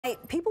Hey,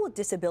 people with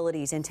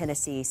disabilities in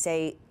Tennessee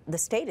say the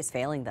state is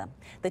failing them.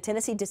 The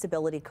Tennessee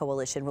Disability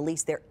Coalition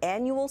released their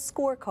annual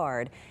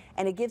scorecard,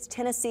 and it gives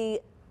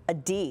Tennessee a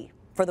D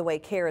for the way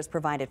care is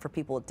provided for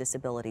people with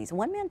disabilities.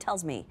 One man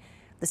tells me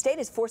the state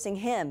is forcing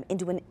him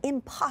into an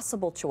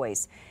impossible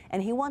choice,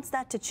 and he wants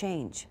that to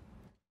change.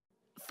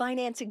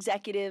 Finance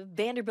executive,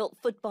 Vanderbilt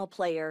football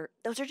player,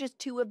 those are just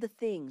two of the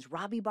things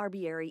Robbie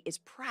Barbieri is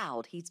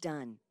proud he's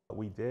done.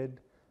 We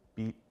did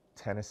beat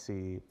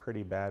Tennessee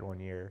pretty bad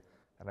one year,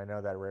 and I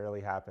know that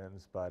rarely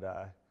happens, but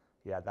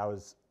yeah, that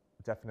was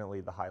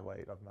definitely the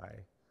highlight of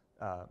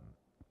my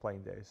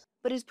playing days.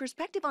 But his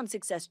perspective on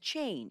success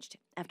changed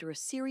after a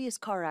serious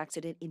car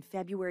accident in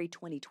February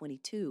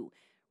 2022.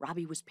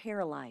 Robbie was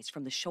paralyzed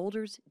from the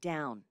shoulders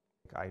down.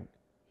 I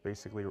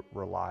basically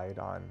relied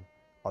on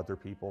other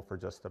people for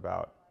just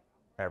about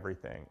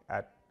everything.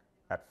 At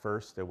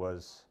first, it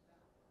was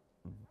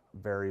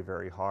very,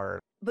 very hard.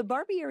 But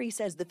Barbieri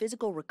says the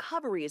physical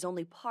recovery is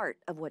only part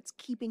of what's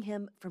keeping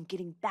him from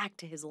getting back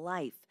to his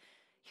life.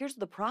 Here's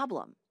the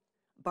problem.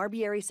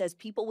 Barbieri says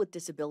people with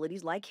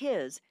disabilities like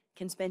his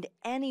can spend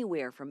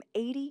anywhere from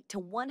 $80,000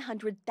 to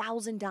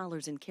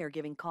 $100,000 in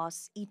caregiving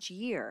costs each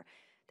year.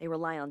 They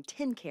rely on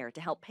TennCare to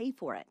help pay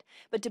for it.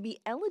 But to be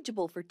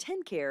eligible for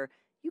TennCare,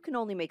 you can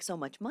only make so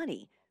much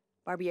money.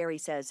 Barbieri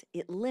says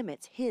it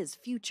limits his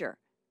future.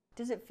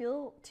 Does it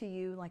feel to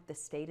you like the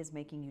state is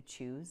making you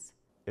choose?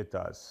 It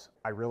does.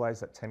 I realize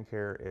that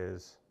TennCare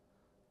is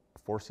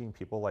forcing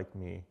people like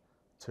me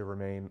to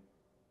remain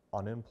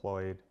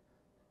unemployed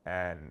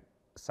and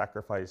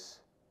sacrifice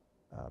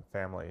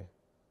family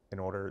in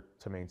order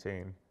to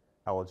maintain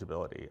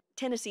eligibility.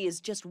 Tennessee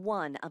is just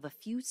one of a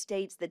few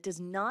states that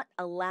does not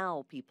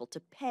allow people to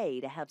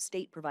pay to have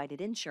state-provided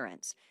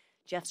insurance.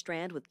 Jeff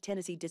Strand with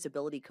Tennessee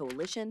Disability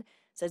Coalition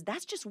says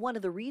that's just one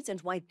of the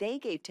reasons why they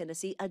gave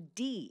Tennessee a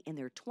D in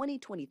their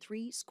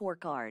 2023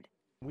 scorecard.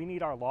 We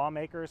need our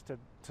lawmakers to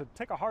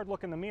take a hard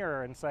look in the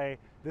mirror and say,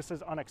 this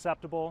is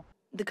unacceptable.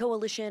 The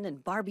coalition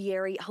and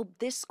Barbieri hope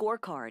this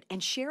scorecard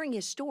and sharing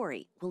his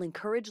story will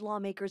encourage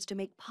lawmakers to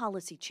make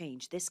policy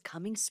change this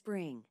coming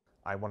spring.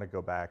 I want to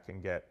go back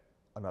and get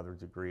another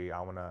degree. I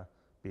want to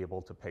be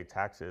able to pay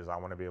taxes. I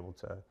want to be able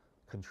to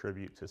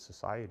contribute to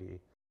society.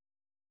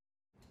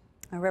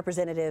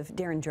 Representative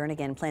Darren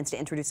Jernigan plans to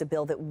introduce a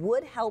bill that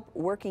would help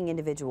working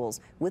individuals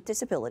with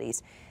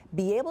disabilities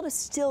be able to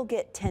still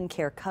get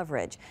TennCare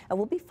coverage. And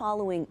we'll be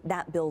following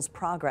that bill's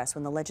progress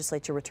when the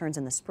legislature returns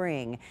in the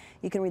spring.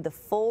 You can read the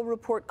full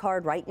report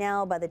card right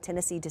now by the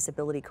Tennessee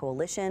Disability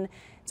Coalition.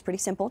 It's pretty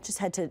simple. Just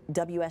head to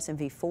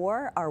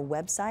WSMV4, our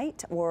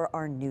website, or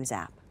our news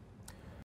app.